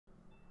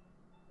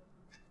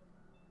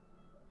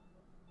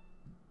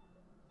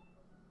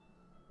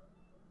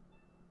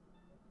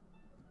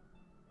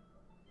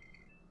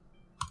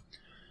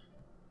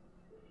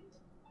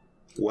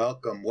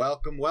Welcome,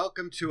 welcome,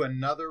 welcome to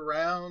another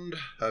round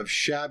of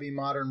Shabby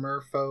Modern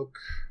Merfolk.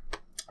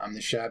 I'm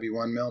the Shabby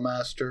One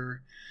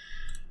Millmaster.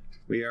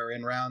 We are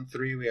in round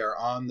 3. We are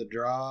on the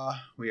draw.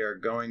 We are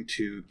going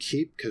to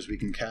keep because we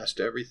can cast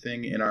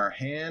everything in our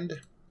hand.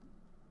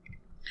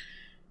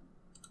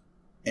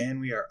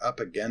 And we are up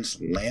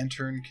against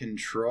Lantern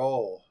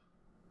Control.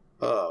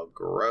 Oh,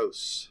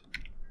 gross.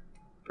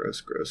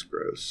 Gross, gross,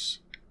 gross.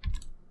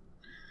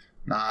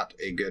 Not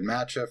a good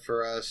matchup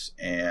for us,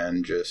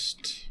 and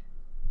just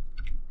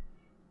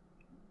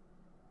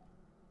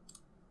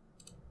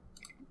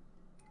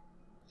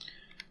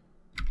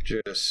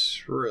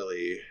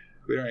really,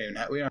 we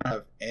don't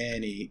have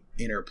any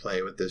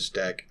interplay with this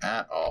deck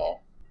at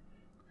all.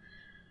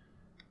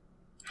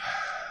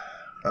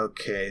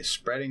 Okay,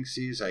 Spreading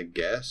Seas, I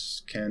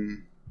guess,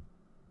 can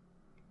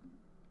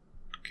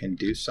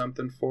do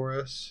something for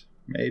us,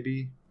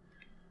 maybe.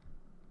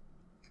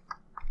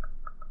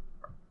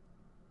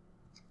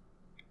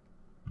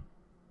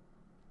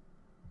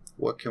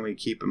 What can we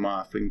keep him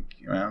off?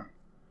 Well,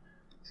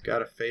 he's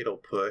got a Fatal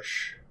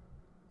Push.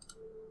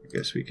 I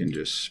guess we can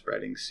just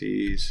Spreading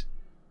Seas.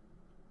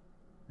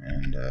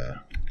 And,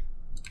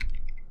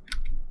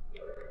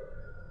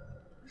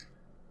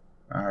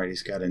 alright,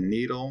 he's got a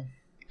Needle.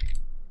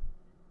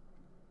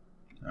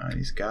 Alright,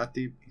 he's got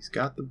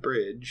the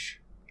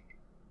bridge.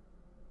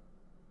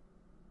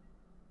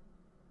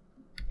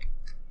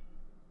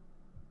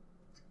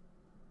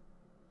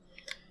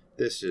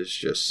 This is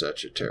just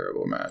such a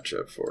terrible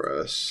matchup for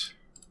us.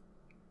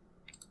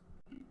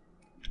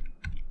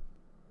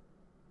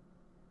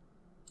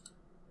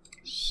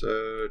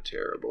 So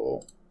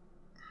terrible.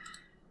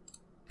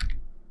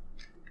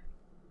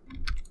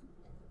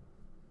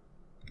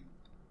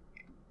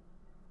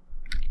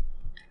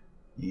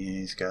 Yeah,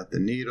 he's got the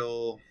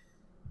Needle.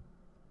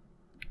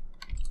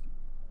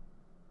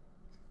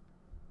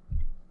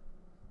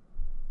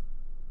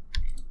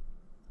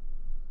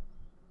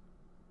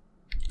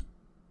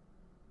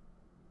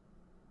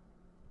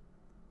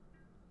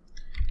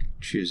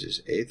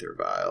 Chooses Aether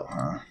Vial,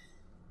 huh?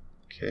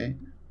 Okay.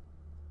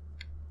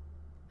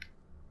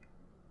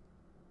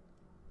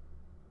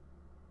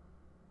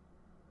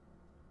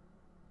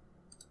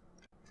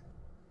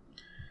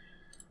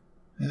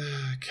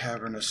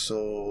 Cavern of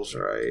Souls,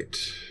 right.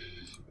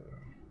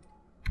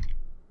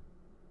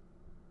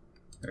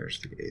 There's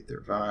the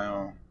Aether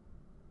Vial.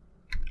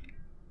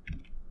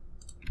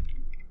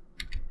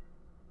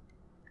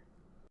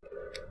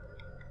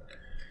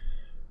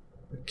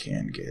 We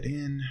can get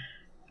in.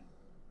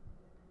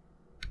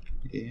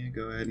 Yeah,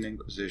 go ahead and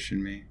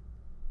Inquisition me.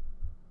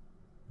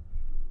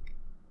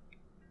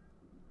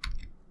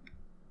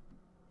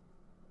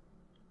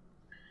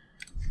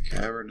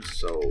 Cavern of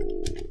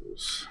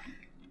Souls.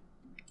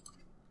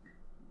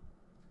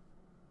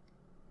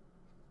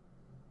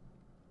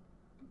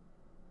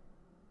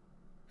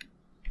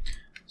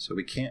 So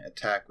we can't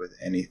attack with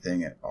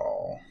anything at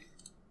all.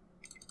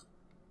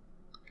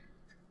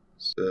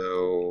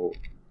 So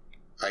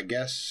I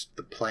guess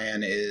the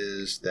plan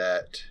is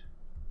that,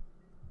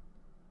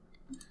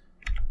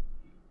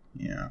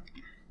 yeah.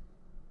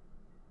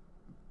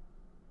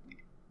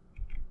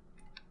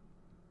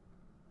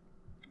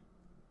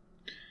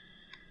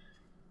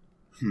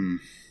 Man,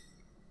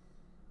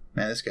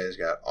 this guy's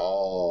got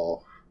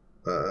all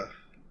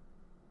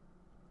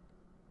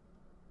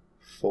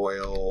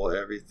foil,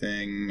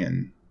 everything,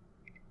 and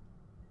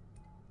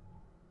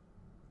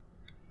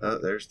oh,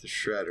 there's the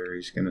Shredder.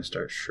 He's going to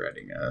start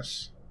shredding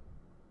us.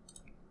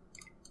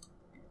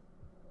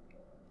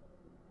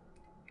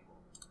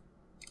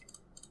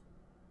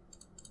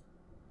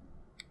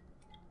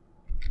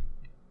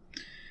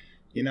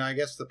 You know, I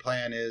guess the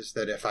plan is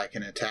that if I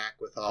can attack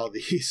with all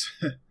these,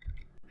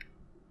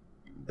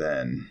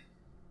 then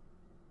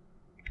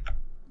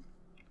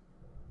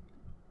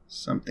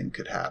something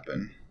could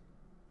happen.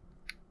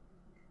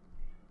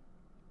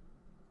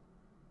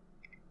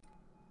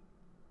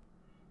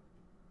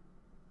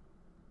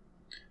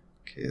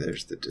 Okay,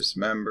 there's the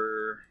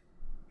Dismember.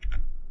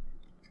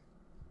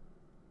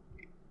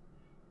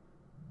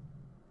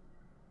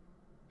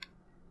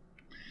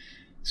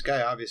 This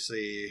guy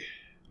obviously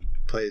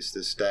plays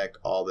this deck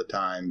all the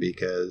time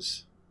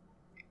because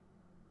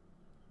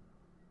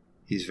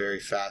he's very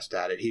fast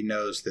at it. He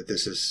knows that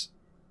this is...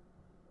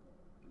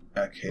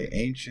 Okay,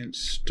 Ancient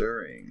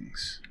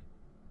Stirrings.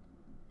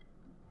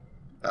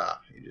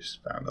 Ah, he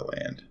just found a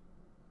land.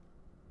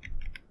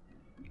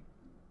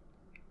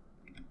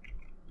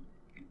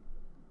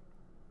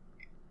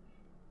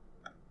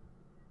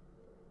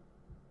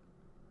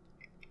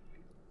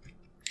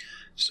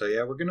 So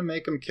yeah, we're going to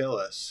make him kill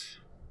us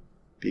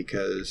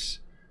because,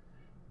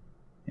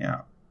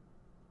 yeah,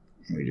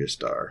 we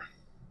just are.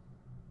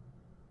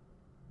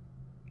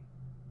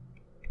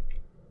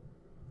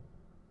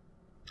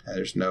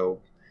 There's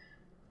no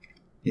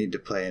need to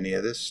play any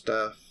of this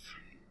stuff.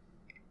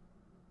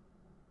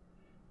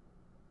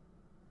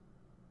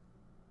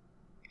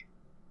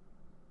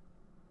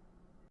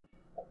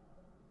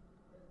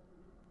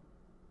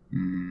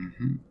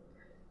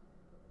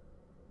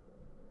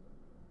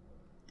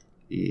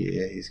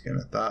 Yeah, he's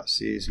gonna thought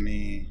seize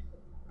me.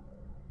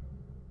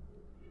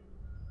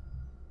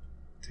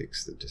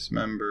 Takes the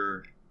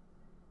dismember.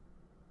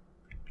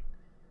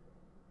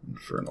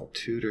 Infernal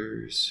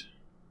Tutors.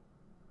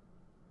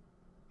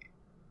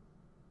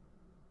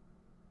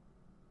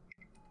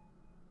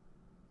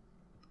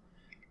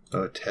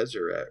 Oh,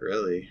 Tezzeret,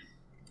 really?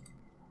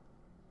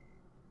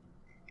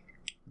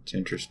 It's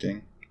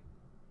interesting.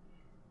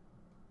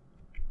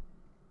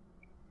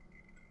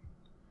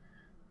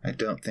 I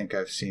don't think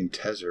I've seen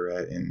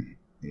Tezzeret in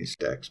these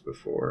decks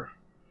before.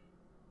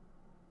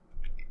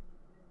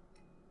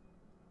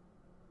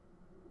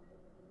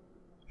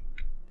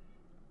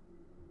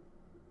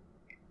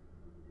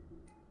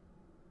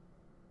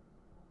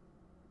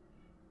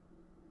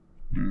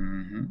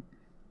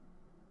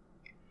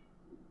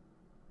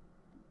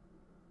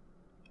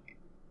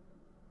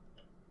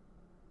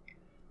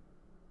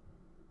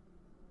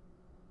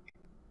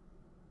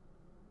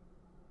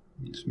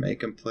 Just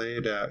make him play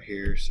it out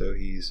here. So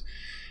he's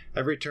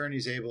every turn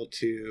he's able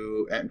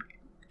to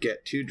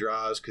get 2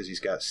 draws because he's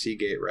got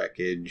Seagate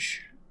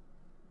Wreckage.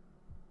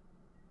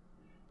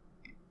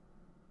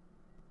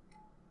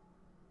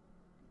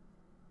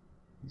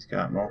 He's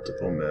got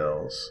multiple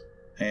mills,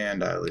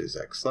 and I lose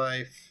X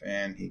life,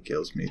 and he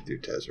kills me through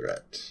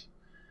Tezzeret.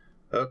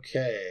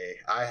 Okay,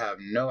 I have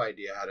no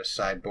idea how to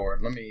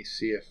sideboard. Let me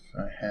see if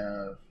I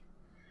have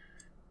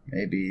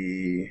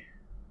maybe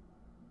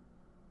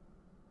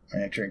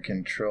Lantern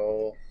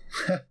Control.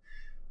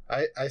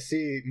 I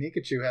see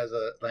Nikachu has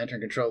a Lantern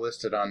Control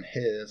listed on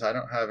his. I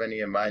don't have any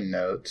of my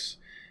notes.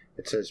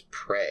 It says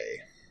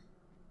Prey.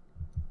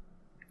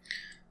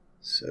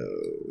 So,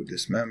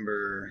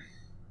 Dismember,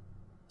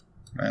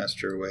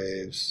 Master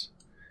Waves.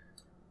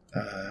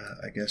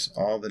 I guess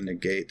all the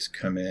negates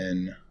come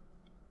in.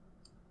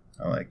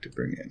 I like to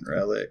bring in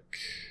Relic.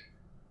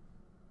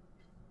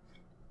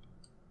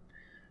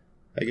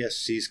 I guess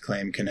Seize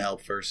Claim can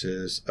help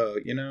versus... Oh,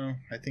 you know,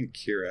 I think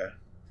Kira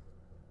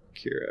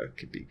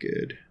could be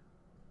good.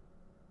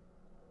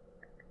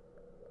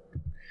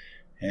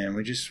 And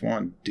we just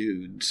want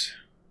dudes.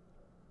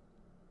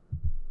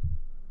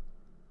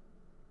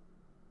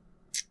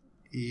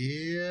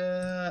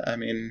 Yeah, I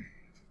mean...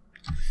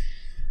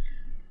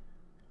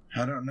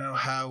 I don't know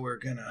how we're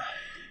gonna...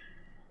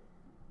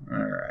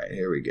 Alright,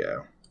 here we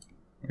go.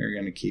 We're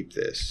gonna keep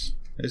this.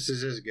 This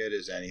is as good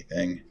as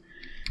anything.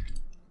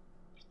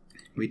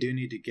 We do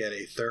need to get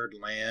a 3rd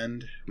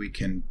land. We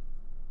can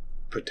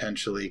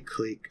potentially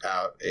clique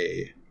out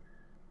a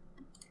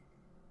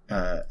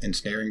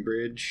Ensnaring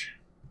Bridge.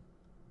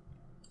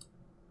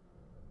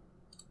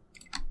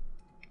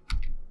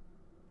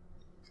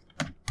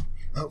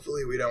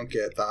 Hopefully we don't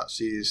get Thought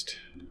Seized.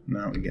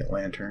 No, we get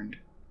Lanterned.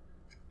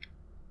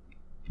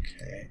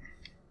 Okay.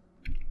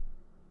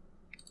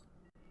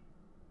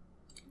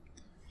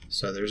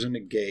 So there's a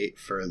negate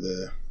for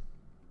the...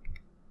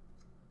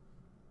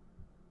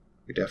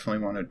 We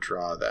definitely want to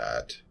draw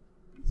that.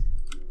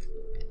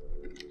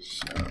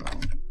 So...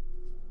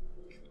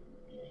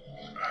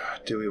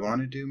 do we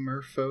want to do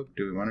Merfolk?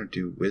 Do we want to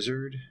do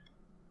Wizard?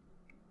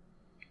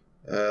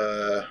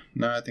 No,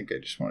 I think I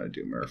just want to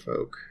do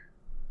Merfolk.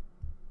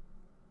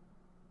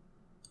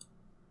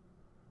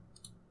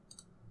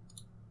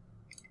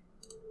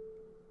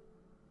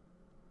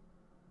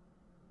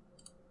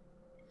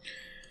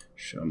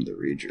 Show him the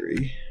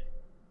Regery.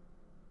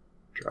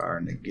 Draw our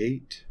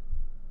negate.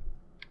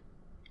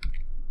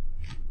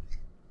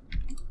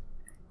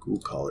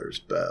 Ghoul-Caller's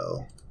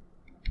Bell.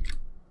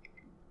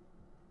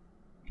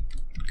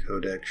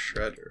 Codex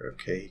Shredder.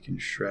 Okay, he can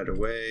shred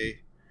away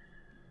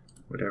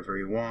whatever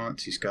he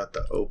wants. He's got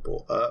the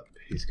Opal up.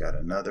 He's got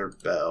another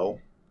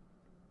bell.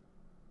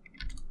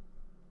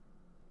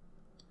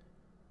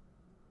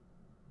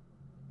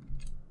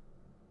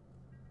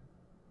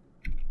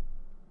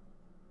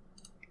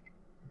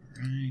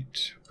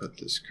 Right, put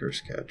this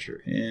Curse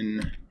Catcher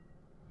in.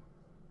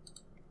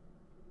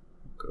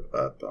 Go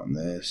up on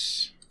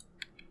this.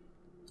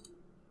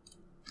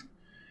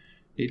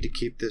 Need to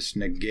keep this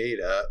negate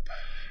up.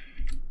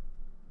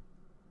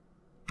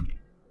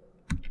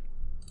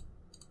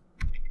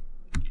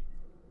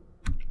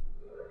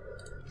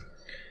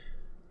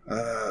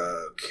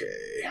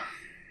 Okay.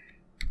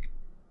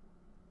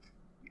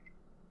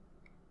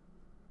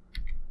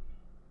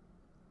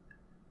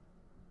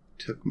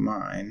 Took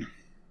mine.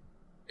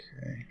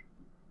 Okay.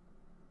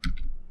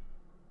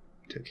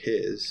 Took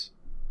his.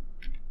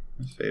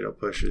 Fatal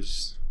Push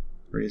is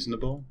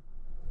reasonable.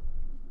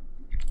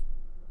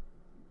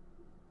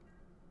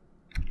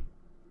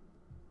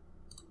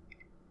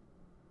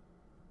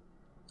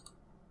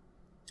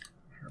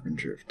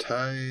 Harbinger of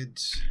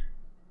Tides.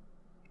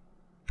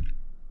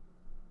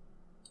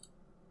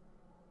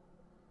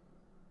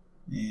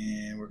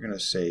 And we're going to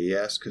say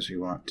yes because we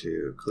want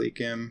to clique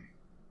him.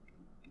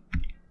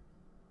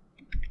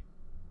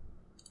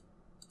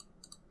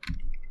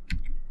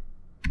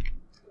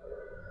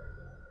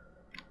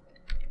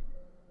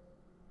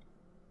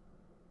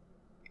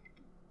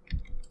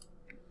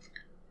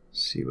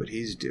 See what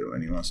he's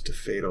doing. He wants to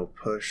Fatal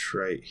Push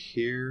right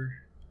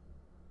here.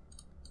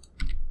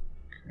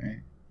 Okay.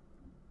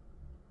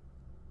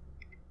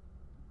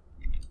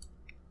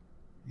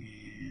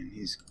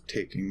 he's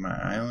taking my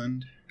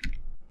island.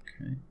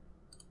 Okay.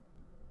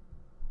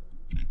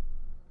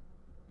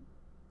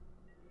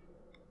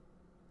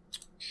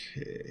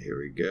 Okay, here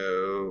we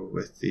go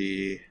with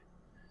the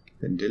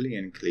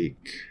Vendilion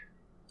clique.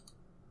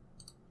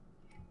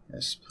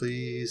 Yes,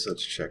 please.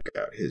 Let's check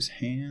out his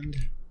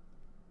hand.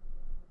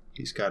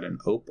 He's got an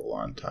opal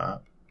on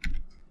top.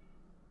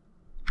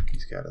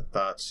 He's got a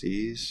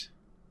Thoughtseize.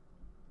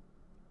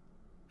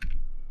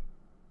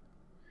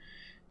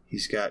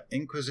 He's got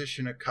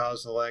Inquisition of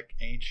Kozilek,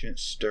 Ancient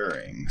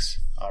Stirrings.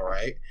 All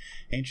right.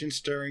 Ancient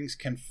Stirrings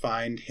can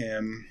find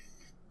him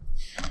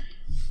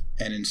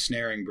an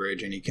Ensnaring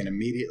Bridge, and he can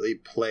immediately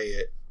play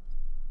it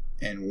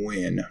and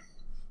win.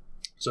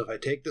 So if I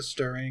take the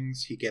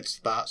Stirrings, he gets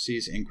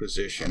Thoughtseize,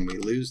 Inquisition. We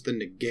lose the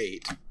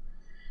negate.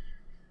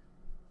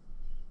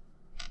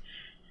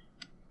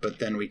 But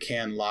then we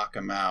can lock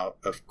him out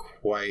of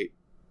quite...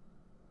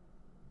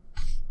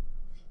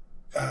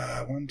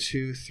 1,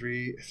 2,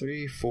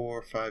 3,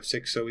 4, 5,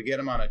 6. So we get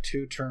him on a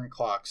 2-turn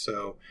clock.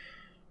 So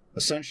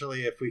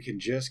essentially, if we can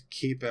just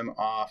keep him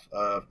off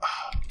of...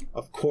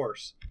 Of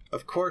course,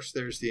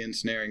 there's the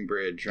Ensnaring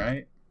Bridge,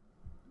 right?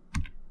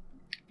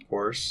 Of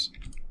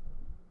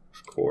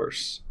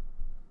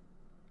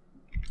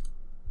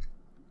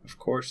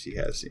course he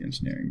has the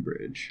Ensnaring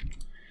Bridge.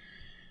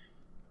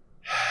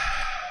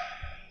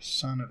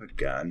 Son of a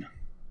gun.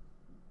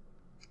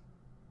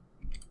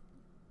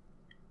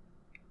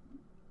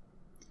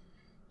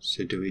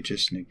 So do we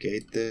just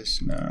negate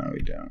this? No,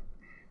 we don't.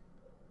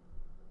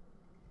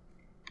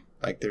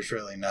 Like, there's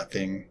really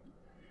nothing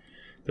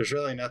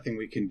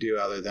we can do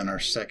other than our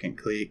second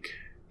clique.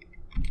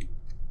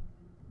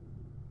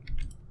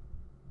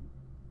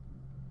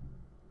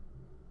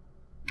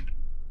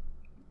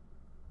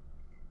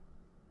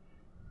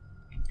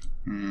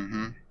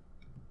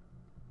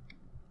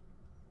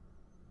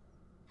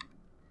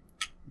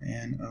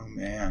 Man, oh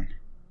man.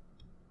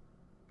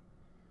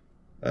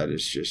 That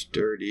is just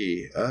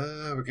dirty.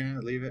 We're gonna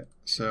leave it.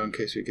 So in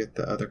case we get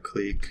the other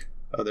clique.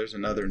 Oh, there's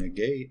another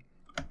negate.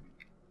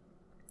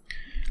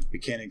 We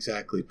can't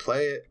exactly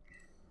play it.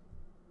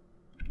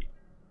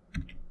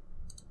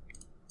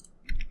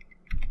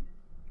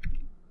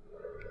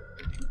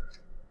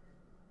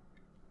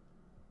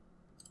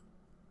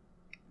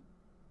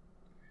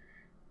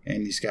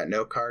 And he's got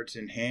no cards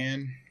in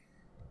hand.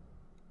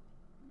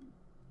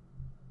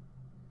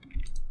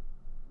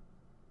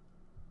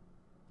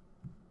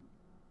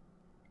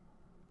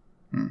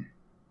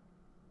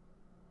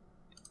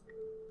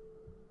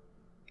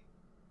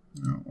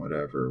 No,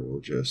 whatever,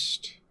 we'll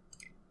just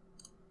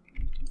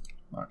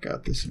lock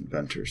out this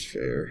Inventor's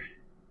Fair.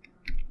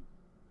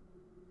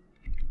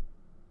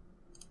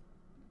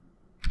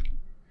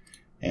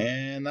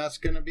 And that's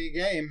going to be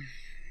game.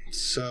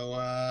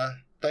 So,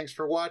 thanks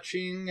for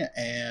watching,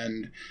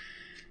 and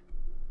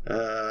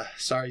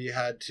sorry you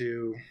had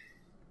to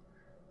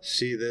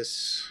see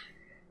this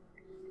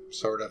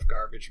sort of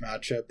garbage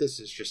matchup. This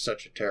is just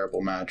such a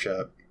terrible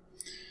matchup.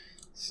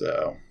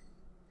 So,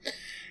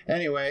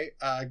 anyway,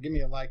 give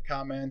me a like,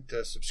 comment,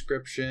 a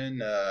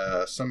subscription,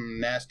 some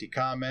nasty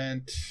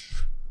comment.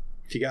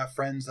 If you got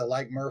friends that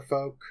like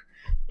Merfolk,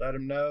 let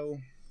them know.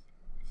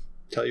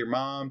 Tell your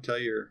mom, tell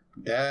your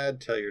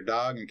dad, tell your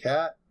dog and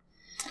cat.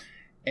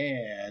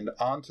 And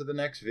on to the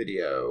next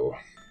video.